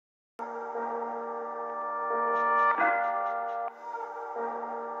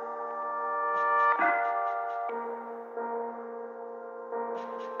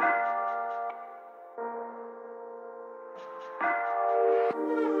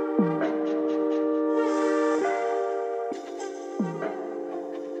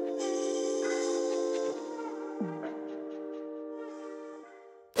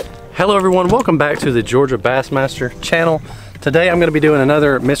Hello everyone, welcome back to the Georgia Bassmaster channel. Today I'm going to be doing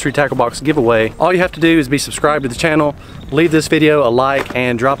another mystery tackle box giveaway. All you have to do is be subscribed to the channel, leave this video a like,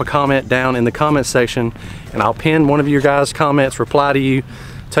 and drop a comment down in the comment section, and I'll pin one of your guys' comments, reply to you,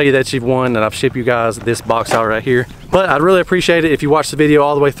 tell you that you've won, and I've shipped you guys this box out right here. But I'd really appreciate it if you watch the video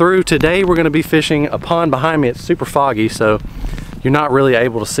all the way through. Today we're going to be fishing a pond behind me. It's super foggy, so you're not really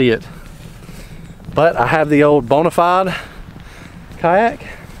able to see it. But I have the old Bonafide Kayak.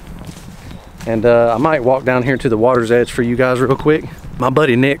 And I might walk down here to the water's edge for you guys real quick. My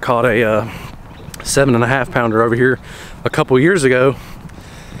buddy Nick caught a 7.5 pounder over here a couple years ago,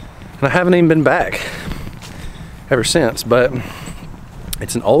 and I haven't even been back ever since. But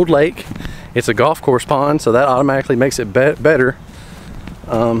it's an old lake, it's a golf course pond, so that automatically makes it better.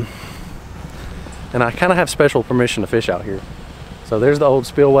 And I kind of have special permission to fish out here. So there's the old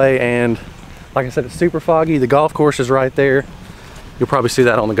spillway, and like I said, it's super foggy. The golf course is right there. You'll probably see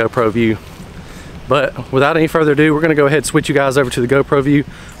that on the GoPro view. But without any further ado, we're going to go ahead and switch you guys over to the GoPro view.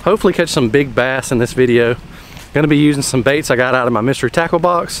 Hopefully catch some big bass in this video. Going to be using some baits I got out of my mystery tackle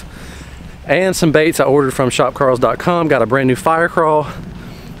box, and some baits I ordered from shopkarls.com. Got a brand new fire crawl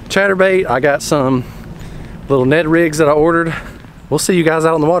chatterbait. I got some little Ned rigs that I ordered. We'll see you guys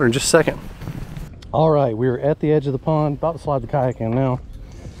out on the water in just a second. All right, we're at the edge of the pond, about to slide the kayak in now.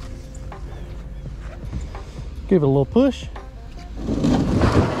 Give it a little push.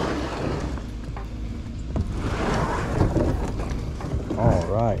 All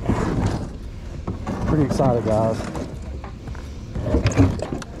right, pretty excited, guys.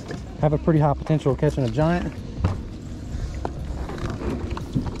 Have a pretty high potential of catching a giant.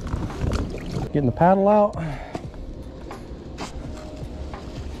 Getting the paddle out.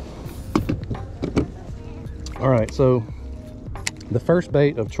 All right, so the first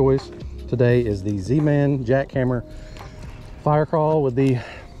bait of choice today is the Z-Man jackhammer fire crawl with the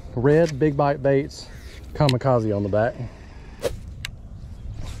red big bite baits kamikaze on the back.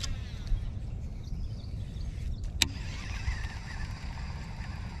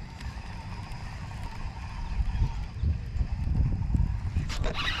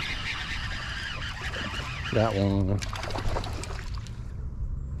 That one,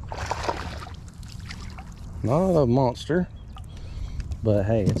 not a monster, but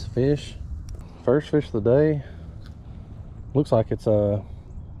hey, it's a fish. First fish of the day. Looks like it's got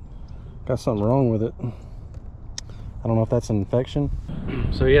something wrong with it. I don't know if that's an infection.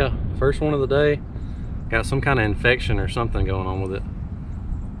 So yeah, first one of the day. Got some kind of infection or something going on with it.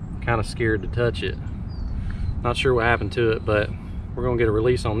 Kind of scared to touch it. Not sure what happened to it, but we're gonna get a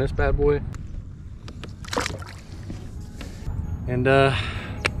release on this bad boy. And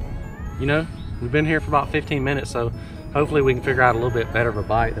you know, we've been here for about 15 minutes, so hopefully we can figure out a little bit better of a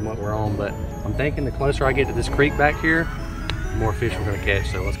bite than what we're on. But I'm thinking the closer I get to this creek back here, the more fish we're gonna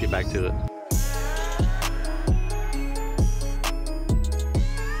catch. So let's get back to it.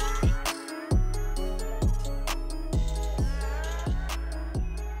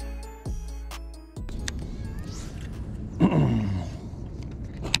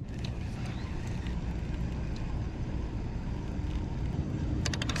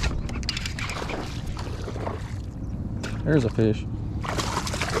 There's a fish.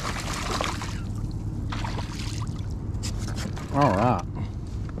 All right.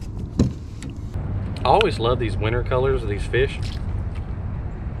 I always love these winter colors of these fish,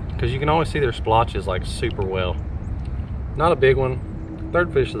 because you can always see their splotches like super well. Not a big one.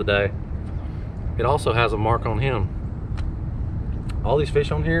 Third fish of the day. It also has a mark on him. All these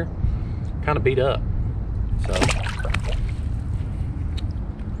fish on here kind of beat up. So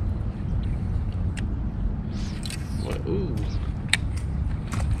ooh,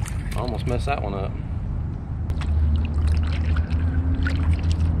 I almost messed that one up.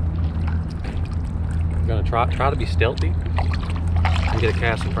 I'm gonna try to be stealthy and get a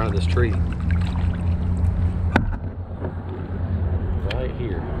cast in front of this tree. Right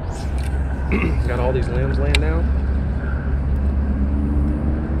here. Got all these limbs laying down.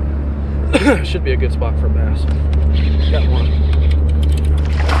 Should be a good spot for a bass. Got one.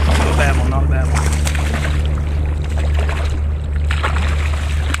 Not a bad one, not a bad one.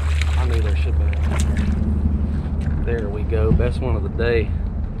 There should be. There we go. Best one of the day.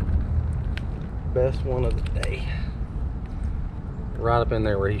 Best one of the day. Right up in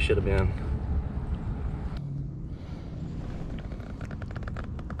there where he should have been.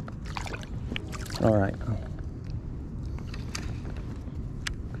 All right.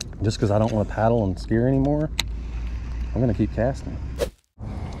 Just because I don't want to paddle and steer anymore, I'm going to keep casting.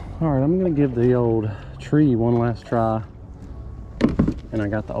 All right, I'm going to give the old tree one last try. And I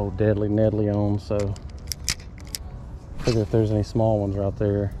got the old Deadly Nedley on, so figure if there's any small ones right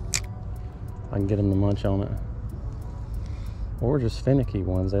there. I can get them to munch on it. Or just finicky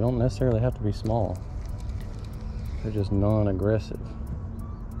ones. They don't necessarily have to be small. They're just non-aggressive.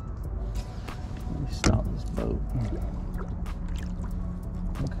 Let me stop this boat.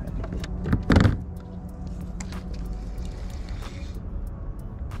 Okay.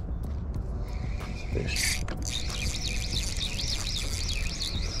 Fish.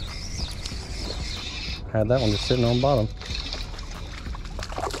 Had that one just sitting on bottom.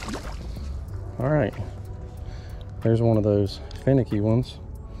 All right. There's one of those finicky ones.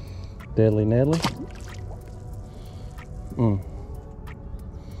 Deadly Nedley.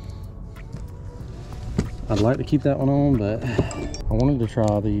 I'd like to keep that one on, but I wanted to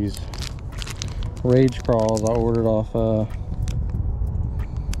try these Rage Crawls I ordered off,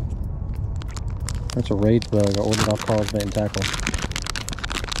 that's a Rage Bug I ordered off KARL'S Bait and Tackle.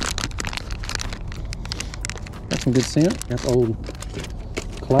 Got some good scent. Got the old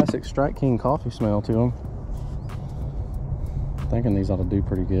classic Strike King coffee smell to them. Thinking these ought to do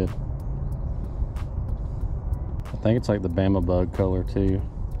pretty good. I think it's like the Bama Bug color too.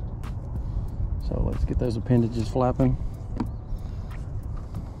 So let's get those appendages flapping.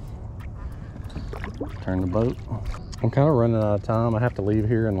 Turn the boat. I'm kind of running out of time. I have to leave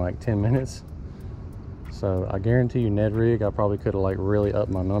here in like 10 minutes. So I guarantee you Ned rig, I probably could have like really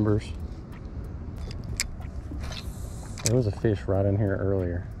upped my numbers. There was a fish right in here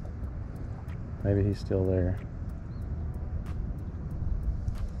earlier. Maybe he's still there.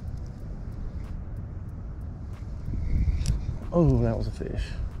 Oh, that was a fish.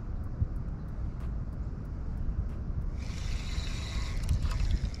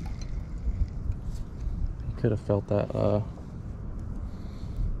 You could have felt that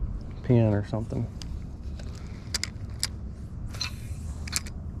pin or something.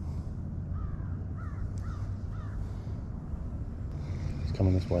 It's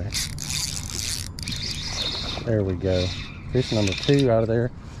coming this way. There we go. Fish number 2 out of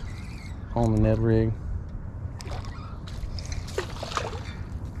there on the Ned rig.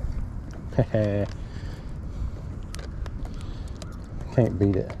 Can't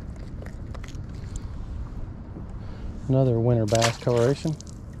beat it. Another winter bass coloration.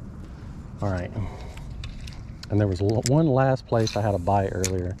 All right. And there was one last place I had a bite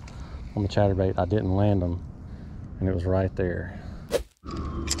earlier on the chatterbait. I didn't land them, and it was right there.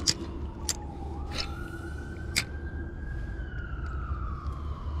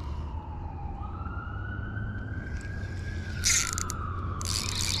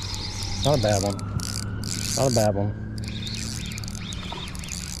 Not a bad one. Not a bad one.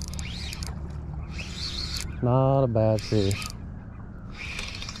 Not a bad fish.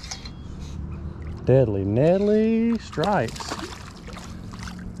 Deadly Nedley stripes.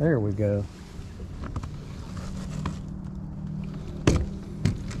 There we go.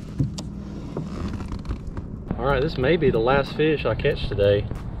 All right, this may be the last fish I catch today.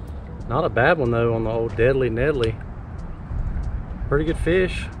 Not a bad one though on the old Deadly Nedley. Pretty good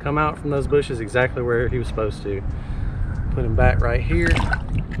fish. Come out from those bushes exactly where he was supposed to. Put him back right here.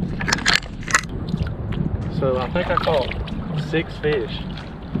 So I think I caught 6 fish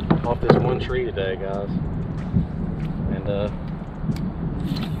off this one tree today, guys. And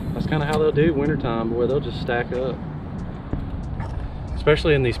that's kind of how they'll do wintertime, boy. They'll just stack up.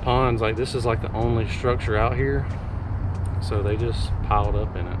 Especially in these ponds, like this is like the only structure out here. So they just piled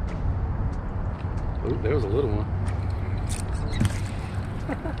up in it. Ooh, there was a little one.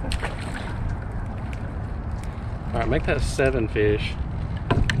 All right, make that 7 fish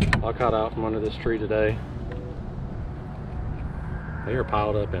I caught out from under this tree today. They are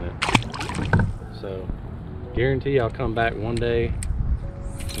piled up in it. So guarantee I'll come back one day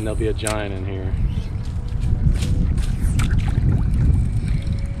and there'll be a giant in here.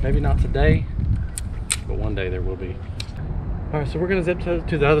 Maybe not today, but one day there will be. All right, so we're gonna zip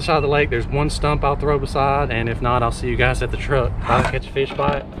to the other side of the lake. There's one stump I'll throw beside, and if not, I'll see you guys at the truck. If I catch a fish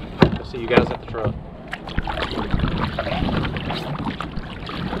bite, I'll see you guys at the truck.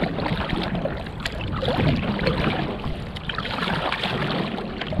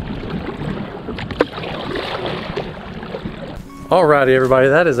 Alrighty, everybody,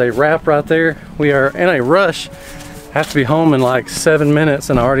 that is a wrap right there. We are in a rush. Have to be home in like 7 minutes,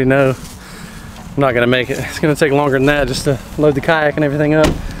 and I already know I'm not gonna make it. It's gonna take longer than that just to load the kayak and everything up.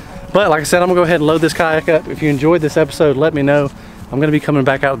 But like I said, I'm gonna go ahead and load this kayak up. If you enjoyed this episode, let me know. I'm gonna be coming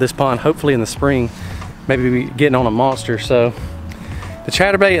back out of this pond hopefully in the spring, maybe be getting on a monster. So the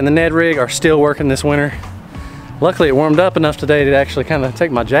chatterbait and the Ned rig are still working this winter. Luckily it warmed up enough today to actually kind of take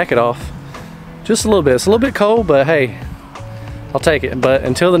my jacket off just a little bit. It's a little bit cold, but hey, I'll take it. But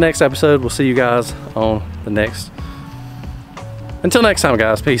until the next episode, we'll see you guys on the next. Until next time,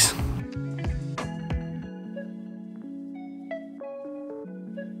 guys, peace.